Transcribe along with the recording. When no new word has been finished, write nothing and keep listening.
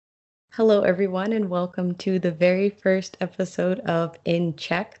Hello, everyone, and welcome to the very first episode of In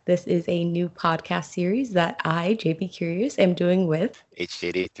Check. This is a new podcast series that I, JB Curious, am doing with.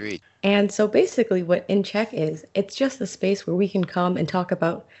 H883. And so basically, what In Check is, it's just a space where we can come and talk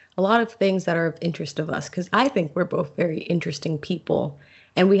about a lot of things that are of interest of us, because I think we're both very interesting people.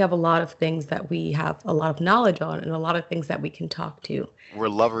 And we have a lot of things that we have a lot of knowledge on and a lot of things that we can talk to. We're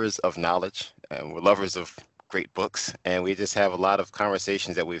lovers of knowledge and we're lovers of great books. And we just have a lot of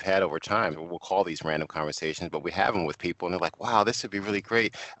conversations that we've had over time. We'll call these random conversations, but we have them with people and they're like, wow, this would be really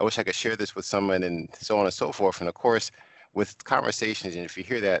great. I wish I could share this with someone and so on and so forth. And of course, with conversations, and if you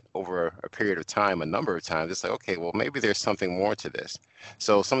hear that over a period of time, a number of times, it's like, okay, well, maybe there's something more to this.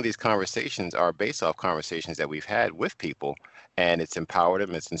 So some of these conversations are based off conversations that we've had with people, and it's empowered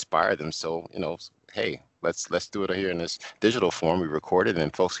them, it's inspired them. So, hey, let's do it here in this digital form. We record it,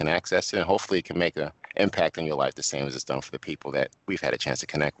 and folks can access it, and hopefully it can make an impact in your life the same as it's done for the people that we've had a chance to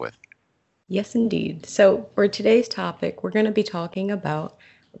connect with. Yes, indeed. So, for today's topic, we're going to be talking about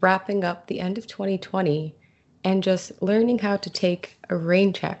wrapping up the end of 2020 and just learning how to take a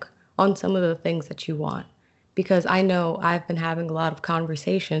rain check on some of the things that you want. Because I know I've been having a lot of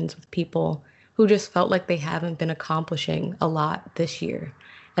conversations with people who just felt like they haven't been accomplishing a lot this year.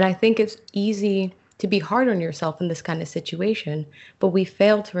 And I think it's easy to be hard on yourself in this kind of situation, but we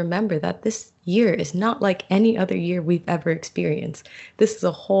fail to remember that this year is not like any other year we've ever experienced. This is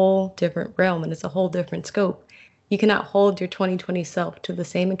a whole different realm and it's a whole different scope. You cannot hold your 2020 self to the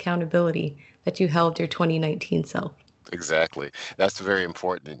same accountability that you held your 2019 self. Exactly. That's very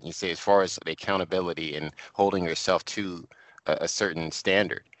important. You say, as far as the accountability and holding yourself to a certain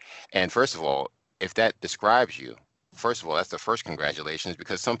standard. And first of all, if that describes you, first of all, that's the first congratulations,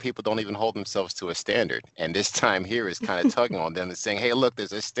 because some people don't even hold themselves to a standard. And this time here is kind of tugging on them and saying, hey, look,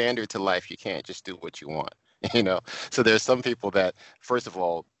 there's a standard to life. You can't just do what you want. You know, so there's some people that, first of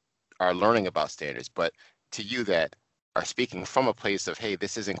all, are learning about standards, but to you that are speaking from a place of, hey,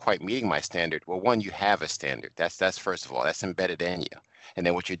 this isn't quite meeting my standard. Well, one, you have a standard. That's first of all, that's embedded in you. And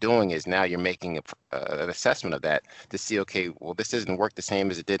then what you're doing is now you're making an assessment of that to see, okay, well, this doesn't work the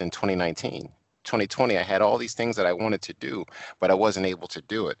same as it did in 2019. 2020, I had all these things that I wanted to do, but I wasn't able to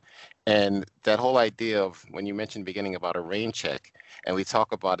do it. And that whole idea of when you mentioned beginning about a rain check, and we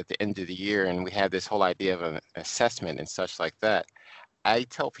talk about at the end of the year, and we have this whole idea of an assessment and such like that. I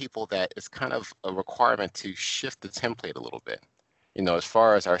tell people that it's kind of a requirement to shift the template a little bit. As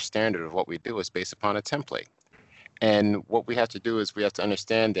far as our standard of what we do is based upon a template. And what we have to do is we have to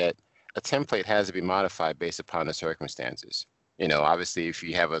understand that a template has to be modified based upon the circumstances. Obviously, if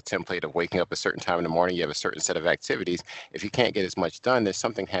you have a template of waking up a certain time in the morning, you have a certain set of activities. If you can't get as much done, there's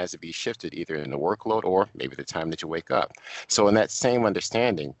something has to be shifted either in the workload or maybe the time that you wake up. So in that same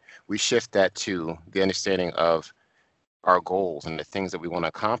understanding, we shift that to the understanding of our goals and the things that we want to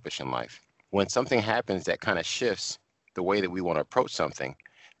accomplish in life. When something happens that kind of shifts the way that we want to approach something,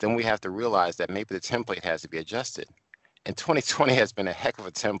 then we have to realize that maybe the template has to be adjusted. And 2020 has been a heck of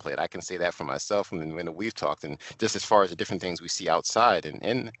a template. I can say that for myself and when we've talked, and just as far as the different things we see outside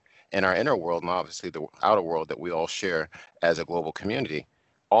and in our inner world, and obviously the outer world that we all share as a global community,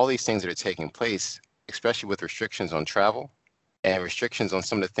 all these things that are taking place, especially with restrictions on travel and restrictions on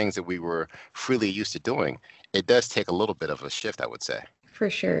some of the things that we were freely used to doing, it does take a little bit of a shift, I would say.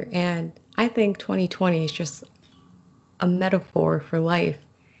 For sure. And I think 2020 is just a metaphor for life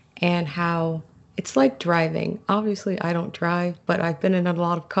and how it's like driving. Obviously, I don't drive, but I've been in a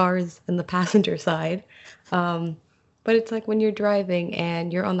lot of cars in the passenger side. Um, but it's like when you're driving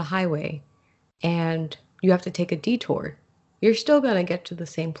and you're on the highway and you have to take a detour, you're still going to get to the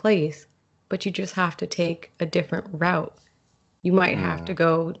same place, but you just have to take a different route. You might have to Mm,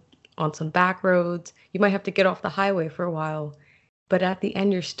 go on some back roads. You might have to get off the highway for a while, but at the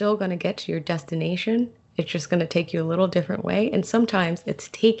end, you're still going to get to your destination. It's just going to take you a little different way. And sometimes it's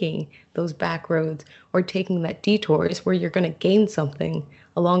taking those back roads or taking that detour is where you're going to gain something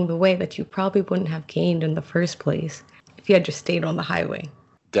along the way that you probably wouldn't have gained in the first place if you had just stayed on the highway.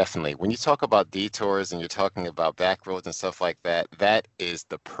 definitely. When you talk about detours and you're talking about back roads and stuff like that, that is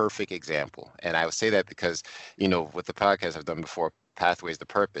the perfect example. And I would say that because, with the podcast I've done before, Pathways to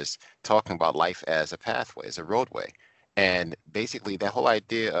Purpose, talking about life as a pathway, as a roadway. And basically, that whole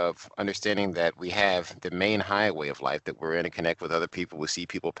idea of understanding that we have the main highway of life that we're in and connect with other people. We see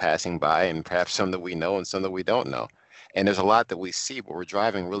people passing by, and perhaps some that we know and some that we don't know. And there's a lot that we see, but we're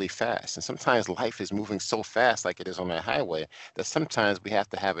driving really fast. And sometimes life is moving so fast, like it is on that highway, that sometimes we have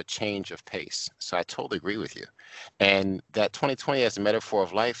to have a change of pace. So I totally agree with you. And that 2020 as a metaphor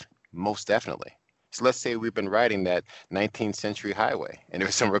of life, most definitely. So let's say we've been riding that 19th century highway and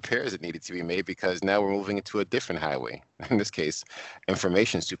there's some repairs that needed to be made because now we're moving into a different highway. In this case,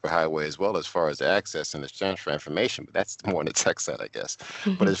 information superhighway as well as far as the access and exchange for information, but that's more on the tech side, I guess.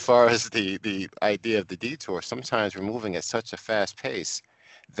 But as far as the idea of the detour, sometimes we're moving at such a fast pace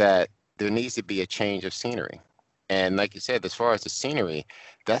that there needs to be a change of scenery. And like you said, as far as the scenery,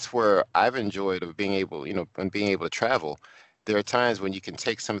 that's where I've enjoyed of being able, and being able to travel. There are times when you can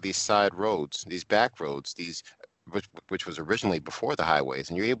take some of these side roads, these back roads, which was originally before the highways,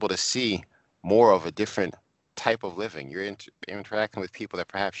 and you're able to see more of a different type of living. You're interacting with people that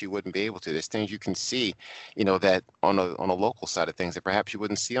perhaps you wouldn't be able to. There's things you can see, that on a local side of things that perhaps you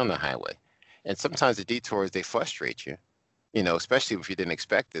wouldn't see on the highway. And sometimes the detours, they frustrate you, especially if you didn't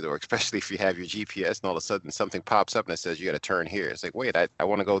expect it, or especially if you have your GPS and all of a sudden something pops up and it says you got to turn here. It's like, wait, I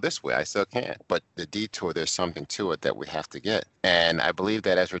want to go this way. I still can't. But the detour, there's something to it that we have to get. And I believe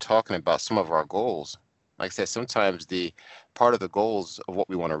that as we're talking about some of our goals, like I said, sometimes the part of the goals of what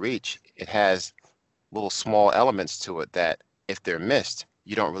we want to reach, it has little small elements to it that if they're missed,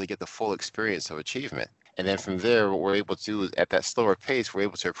 you don't really get the full experience of achievement. And then from there, what we're able to do is at that slower pace, we're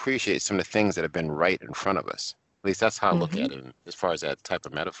able to appreciate some of the things that have been right in front of us. At least that's how I look Hmm. at it as far as that type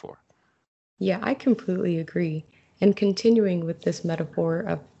of metaphor. Yeah, I completely agree. And continuing with this metaphor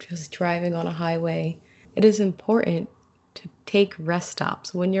of just driving on a highway, it is important to take rest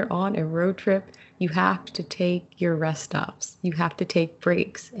stops. When you're on a road trip, you have to take your rest stops. You have to take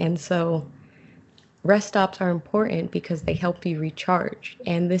breaks. And so rest stops are important because they help you recharge.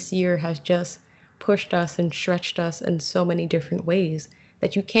 And this year has just pushed us and stretched us in so many different ways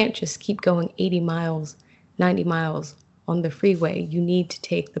that you can't just keep going 80 miles, 90 miles on the freeway. You need to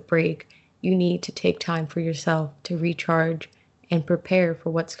take the break. You need to take time for yourself to recharge and prepare for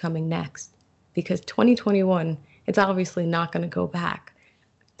what's coming next. Because 2021, it's obviously not going to go back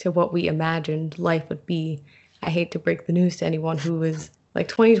to what we imagined life would be. I hate to break the news to anyone who is like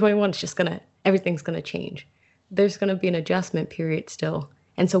 2021 is just gonna everything's gonna change. There's gonna be an adjustment period still.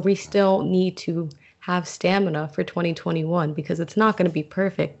 And so we still need to have stamina for 2021 because it's not gonna be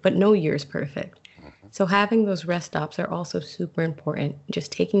perfect, but no year is perfect. Hmm. So having those rest stops are also super important.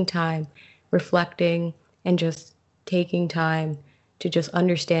 Just taking time, reflecting, and just taking time to just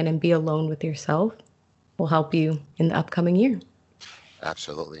understand and be alone with yourself will help you in the upcoming year.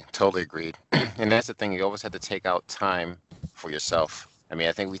 Absolutely. Totally agreed. And that's the thing, you always have to take out time for yourself. I mean,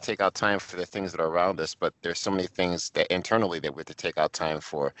 I think we take out time for the things that are around us, but there's so many things that internally that we have to take out time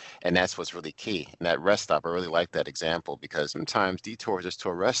for. And that's what's really key. And that rest stop, I really like that example because sometimes detours us to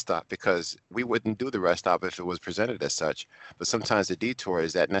a rest stop because we wouldn't do the rest stop if it was presented as such. But sometimes the detour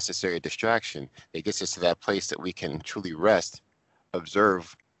is that necessary distraction that gets us to that place that we can truly rest,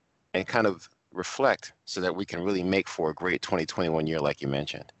 observe, and kind of reflect so that we can really make for a great 2021 year, like you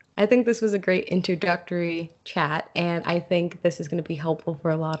mentioned. I think this was a great introductory chat, and I think this is going to be helpful for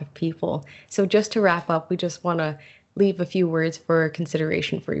a lot of people. So, just to wrap up, we just want to leave a few words for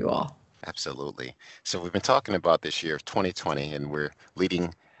consideration for you all. Absolutely. So we've been talking about this year of 2020, and we're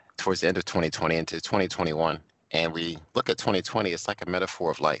leading towards the end of 2020 into 2021. And we look at 2020, it's like a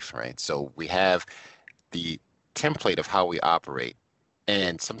metaphor of life, right? So we have the template of how we operate.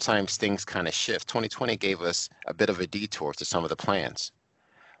 And sometimes things kind of shift. 2020 gave us a bit of a detour to some of the plans.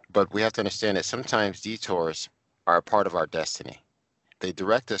 But we have to understand that sometimes detours are a part of our destiny. They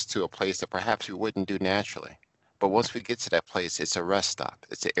direct us to a place that perhaps we wouldn't do naturally. But once we get to that place, it's a rest stop.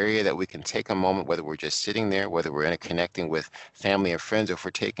 It's an area that we can take a moment, whether we're just sitting there, whether we're connecting with family and friends, or if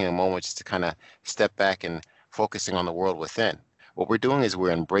we're taking a moment just to kind of step back and focusing on the world within. What we're doing is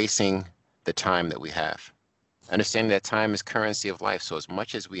we're embracing the time that we have. Understanding that time is currency of life. So as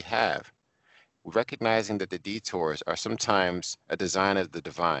much as we have, recognizing that the detours are sometimes a design of the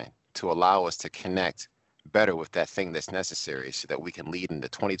divine to allow us to connect better with that thing that's necessary so that we can lead into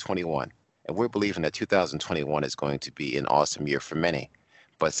 2021. And we're believing that 2021 is going to be an awesome year for many.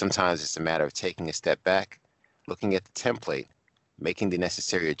 But sometimes it's a matter of taking a step back, looking at the template, making the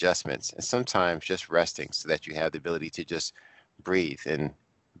necessary adjustments, and sometimes just resting so that you have the ability to just breathe and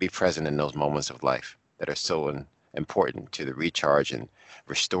be present in those moments of life that are so important to the recharge and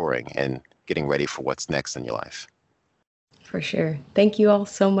restoring and getting ready for what's next in your life. For sure. Thank you all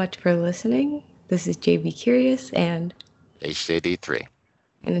so much for listening. This is JB Curious, HJD3.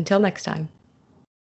 and until next time.